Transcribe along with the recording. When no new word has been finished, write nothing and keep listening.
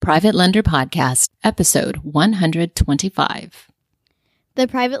Private Lender Podcast, episode 125. The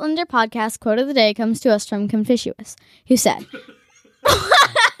Private Lender Podcast quote of the day comes to us from Confucius, who said...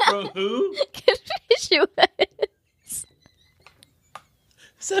 From who? Confucius.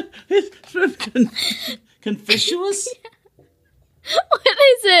 So, it's from Confucius? What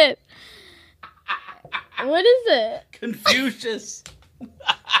is it? What is it? Confucius.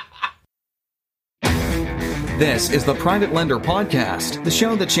 This is the Private Lender Podcast, the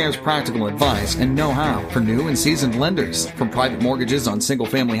show that shares practical advice and know-how for new and seasoned lenders, from private mortgages on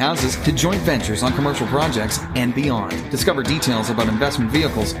single-family houses to joint ventures on commercial projects and beyond. Discover details about investment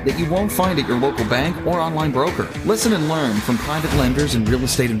vehicles that you won't find at your local bank or online broker. Listen and learn from private lenders and real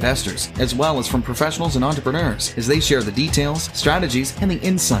estate investors, as well as from professionals and entrepreneurs, as they share the details, strategies, and the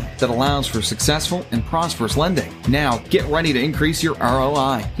insight that allows for successful and prosperous lending. Now, get ready to increase your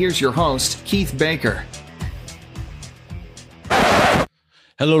ROI. Here's your host, Keith Baker.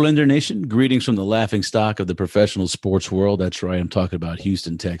 Hello, Lender Nation. Greetings from the laughing stock of the professional sports world. That's right. I'm talking about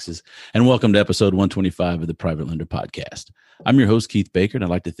Houston, Texas. And welcome to episode 125 of the Private Lender Podcast. I'm your host, Keith Baker, and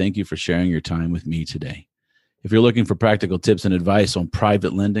I'd like to thank you for sharing your time with me today. If you're looking for practical tips and advice on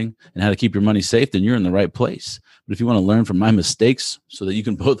private lending and how to keep your money safe, then you're in the right place. But if you want to learn from my mistakes so that you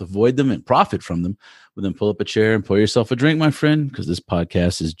can both avoid them and profit from them, well, then pull up a chair and pour yourself a drink, my friend, because this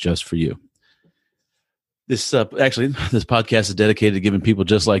podcast is just for you. This podcast is dedicated to giving people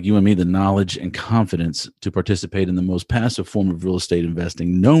just like you and me the knowledge and confidence to participate in the most passive form of real estate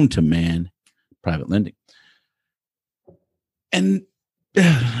investing known to man, private lending. And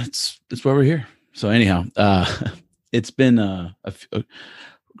it's why we're here. So anyhow, it's been a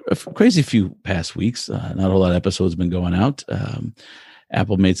crazy few past weeks. Not a whole lot of episodes been going out.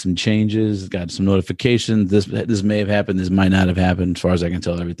 Apple made some changes, got some notifications. This may have happened. This might not have happened. As far as I can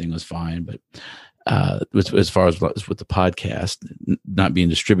tell, everything was fine. But as far as with the podcast not being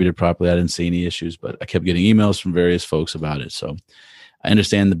distributed properly, I didn't see any issues, but I kept getting emails from various folks about it. So I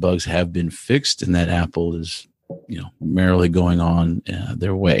understand the bugs have been fixed and that Apple is, merrily going on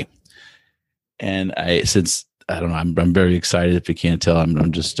their way. And I'm very excited. If you can't tell,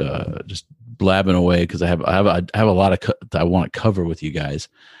 I'm just blabbing away because I have a lot of I want to cover with you guys.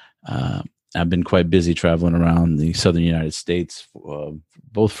 I've been quite busy traveling around the southern United States,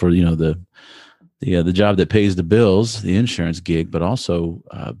 both for the job that pays the bills, the insurance gig, but also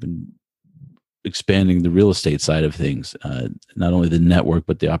been expanding the real estate side of things, not only the network,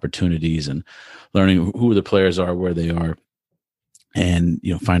 but the opportunities and learning who the players are, where they are, and,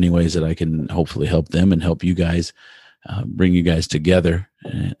 finding ways that I can hopefully help them and help you guys, bring you guys together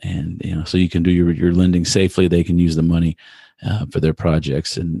and so you can do your lending safely. They can use the money for their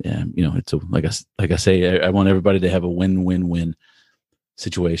projects. And, it's like I say, I want everybody to have a win-win-win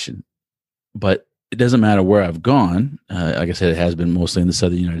situation, but it doesn't matter where I've gone. Like I said, it has been mostly in the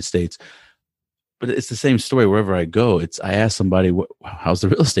southern United States, but it's the same story wherever I go. I ask somebody, how's the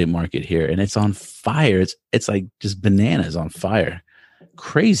real estate market here? And it's on fire. It's like just bananas on fire.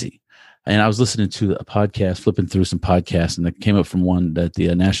 Crazy. And I was listening to a podcast, flipping through some podcasts, and it came up from one that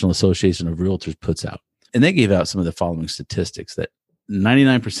the National Association of Realtors puts out. And they gave out some of the following statistics that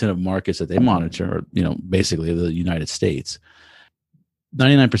 99% of markets that they monitor are, basically the United States.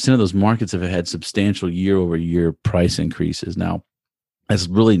 99% of those markets have had substantial year-over-year price increases. Now, that's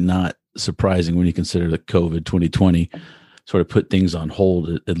really not surprising when you consider that COVID 2020 sort of put things on hold,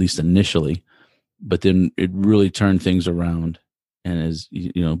 at least initially, but then it really turned things around. And as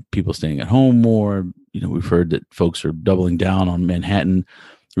people staying at home more, we've heard that folks are doubling down on Manhattan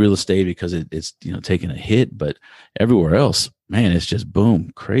real estate because it's taking a hit, but everywhere else, man, it's just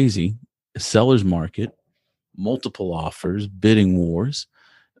boom, crazy. Seller's market, multiple offers, bidding wars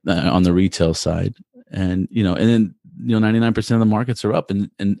on the retail side. And, and then, 99% of the markets are up and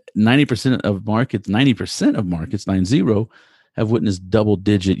 90% of markets, 90%, have witnessed double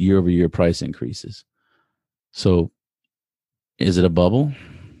digit year-over-year price increases. So is it a bubble?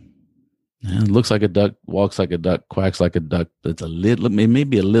 It looks like a duck, walks like a duck, quacks like a duck, but it may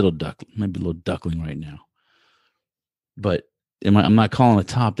be a little duck, maybe a little duckling right now. But I'm not calling a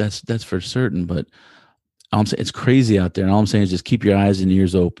top, that's for certain, but all I'm saying, it's crazy out there. And all I'm saying is just keep your eyes and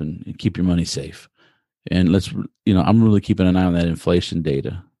ears open and keep your money safe. And I'm really keeping an eye on that inflation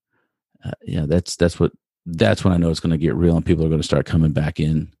data. That's when I know it's going to get real and people are going to start coming back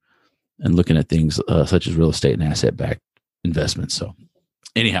in and looking at things such as real estate and asset-backed investments. So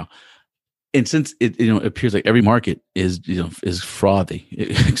anyhow, and since it appears like every market is frothy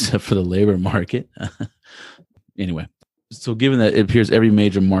except for the labor market. Anyway, so given that it appears every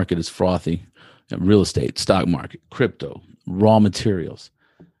major market is frothy, real estate, stock market, crypto, raw materials,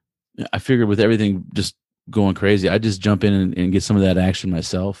 I figured with everything just going crazy, I just jump in and get some of that action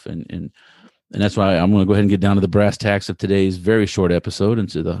myself. And that's why I'm going to go ahead and get down to the brass tacks of today's very short episode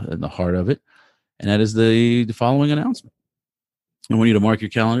into the heart of it. And that is the following announcement. I want you to mark your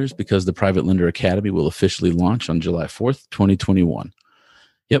calendars because the Private Lender Academy will officially launch on July 4th, 2021.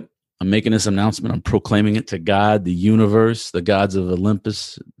 Yep, I'm making this announcement. I'm proclaiming it to God, the universe, the gods of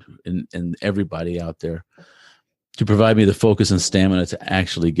Olympus, and everybody out there to provide me the focus and stamina to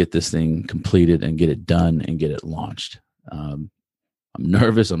actually get this thing completed and get it done and get it launched. I'm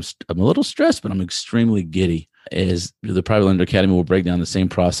nervous. I'm a little stressed, but I'm extremely giddy. As the Private Lender Academy will break down the same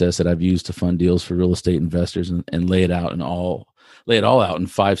process that I've used to fund deals for real estate investors and lay it all out in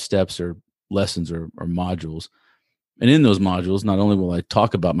 5 steps or lessons or modules. And in those modules, not only will I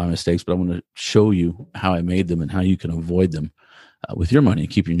talk about my mistakes, but I want to show you how I made them and how you can avoid them with your money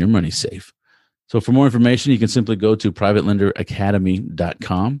and keeping your money safe. So for more information, you can simply go to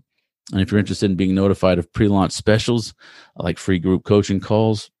privatelenderacademy.com. And if you're interested in being notified of pre-launch specials like free group coaching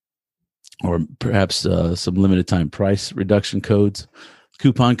calls or perhaps some limited time price reduction codes,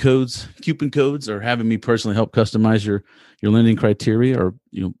 coupon codes, or having me personally help customize your lending criteria, or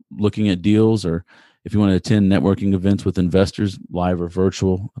looking at deals, or if you want to attend networking events with investors, live or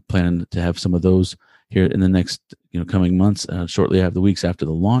virtual, I plan to have some of those here in the next coming months, shortly after the weeks after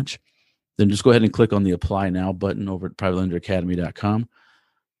the launch. Then just go ahead and click on the Apply Now button over at privatelenderacademy.com.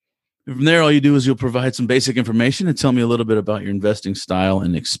 And from there, all you do is you'll provide some basic information and tell me a little bit about your investing style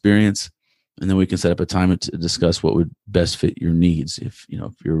and experience. And then we can set up a time to discuss what would best fit your needs. If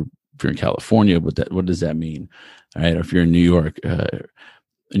you're in California, what does that mean? All right. Or if you're in New York and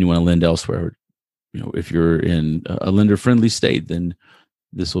you want to lend elsewhere, if you're in a lender friendly state, then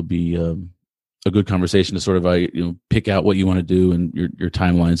this will be a good conversation to sort of pick out what you want to do and your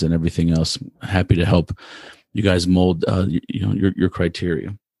timelines and everything else. Happy to help you guys mold your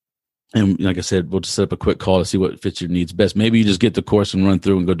criteria. And like I said, we'll just set up a quick call to see what fits your needs best. Maybe you just get the course and run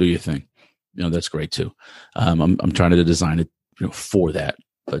through and go do your thing. That's great too. I'm trying to design it, for that,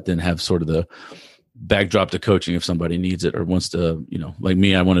 but then have sort of the backdrop to coaching if somebody needs it or wants to, like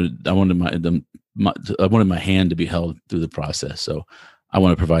me, I wanted my hand to be held through the process. So I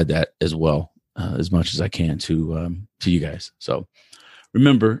want to provide that as well, as much as I can to you guys. So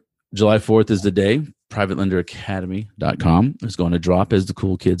remember, July 4th is the day. privatelenderacademy.com is going to drop, as the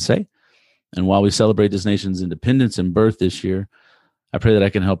cool kids say. And while we celebrate this nation's independence and birth this year, I pray that I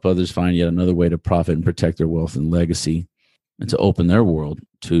can help others find yet another way to profit and protect their wealth and legacy, and to open their world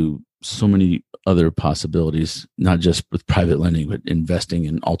to so many other possibilities, not just with private lending, but investing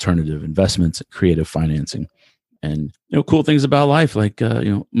in alternative investments, creative financing, and cool things about life like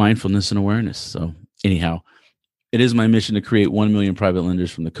mindfulness and awareness. So anyhow, it is my mission to create 1 million private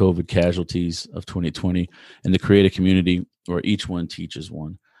lenders from the COVID casualties of 2020 and to create a community where each one teaches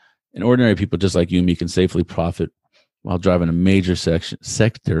one. And ordinary people just like you and me can safely profit while driving a major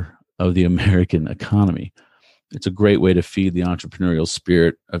sector of the American economy. It's a great way to feed the entrepreneurial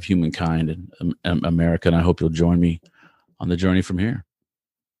spirit of humankind and America, and I hope you'll join me on the journey from here.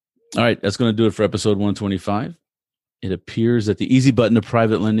 All right, that's going to do it for episode 125. It appears that the easy button to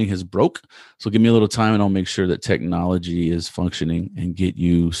private lending has broke, so give me a little time and I'll make sure that technology is functioning and get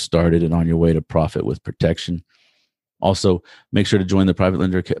you started and on your way to profit with protection. Also, make sure to join the Private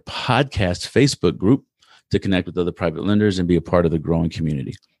Lender Podcast Facebook group to connect with other private lenders and be a part of the growing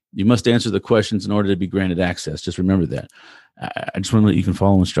community. You must answer the questions in order to be granted access. Just remember that. I just want to let you can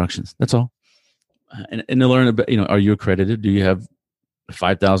follow instructions. That's all. And to learn about, are you accredited? Do you have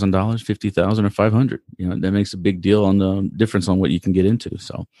 $5,000, $50,000, or $500? That makes a big deal on the difference on what you can get into.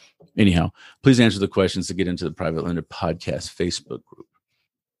 So anyhow, please answer the questions to get into the Private Lender Podcast Facebook group.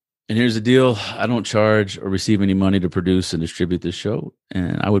 And here's the deal. I don't charge or receive any money to produce and distribute this show.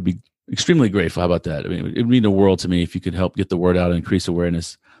 And I would be extremely grateful. How about that? I mean, it would mean the world to me if you could help get the word out and increase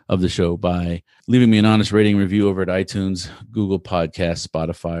awareness of the show by leaving me an honest rating and review over at iTunes, Google Podcasts,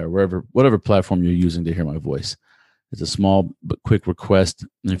 Spotify, or whatever platform you're using to hear my voice. It's a small but quick request.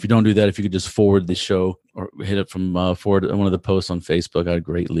 And if you don't do that, if you could just forward the show or hit it from forward one of the posts on Facebook, I'd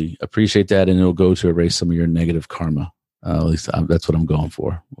greatly appreciate that. And it'll go to erase some of your negative karma. At least that's what I'm going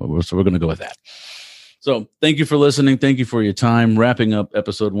for. So we're going to go with that. So thank you for listening. Thank you for your time. Wrapping up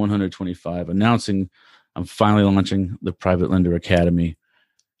episode 125, announcing I'm finally launching the Private Lender Academy.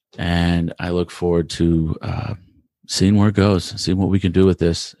 And I look forward to seeing where it goes, seeing what we can do with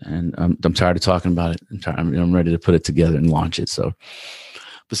this. And I'm tired of talking about it. I'm ready to put it together and launch it. So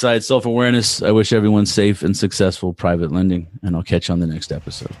besides self-awareness, I wish everyone safe and successful private lending. And I'll catch you on the next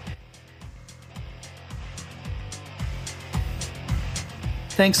episode.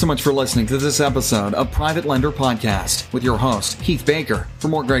 Thanks so much for listening to this episode of Private Lender Podcast with your host, Keith Baker. For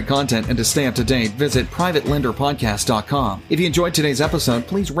more great content and to stay up to date, visit privatelenderpodcast.com. If you enjoyed today's episode,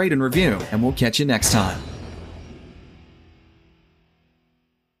 please rate and review, and we'll catch you next time.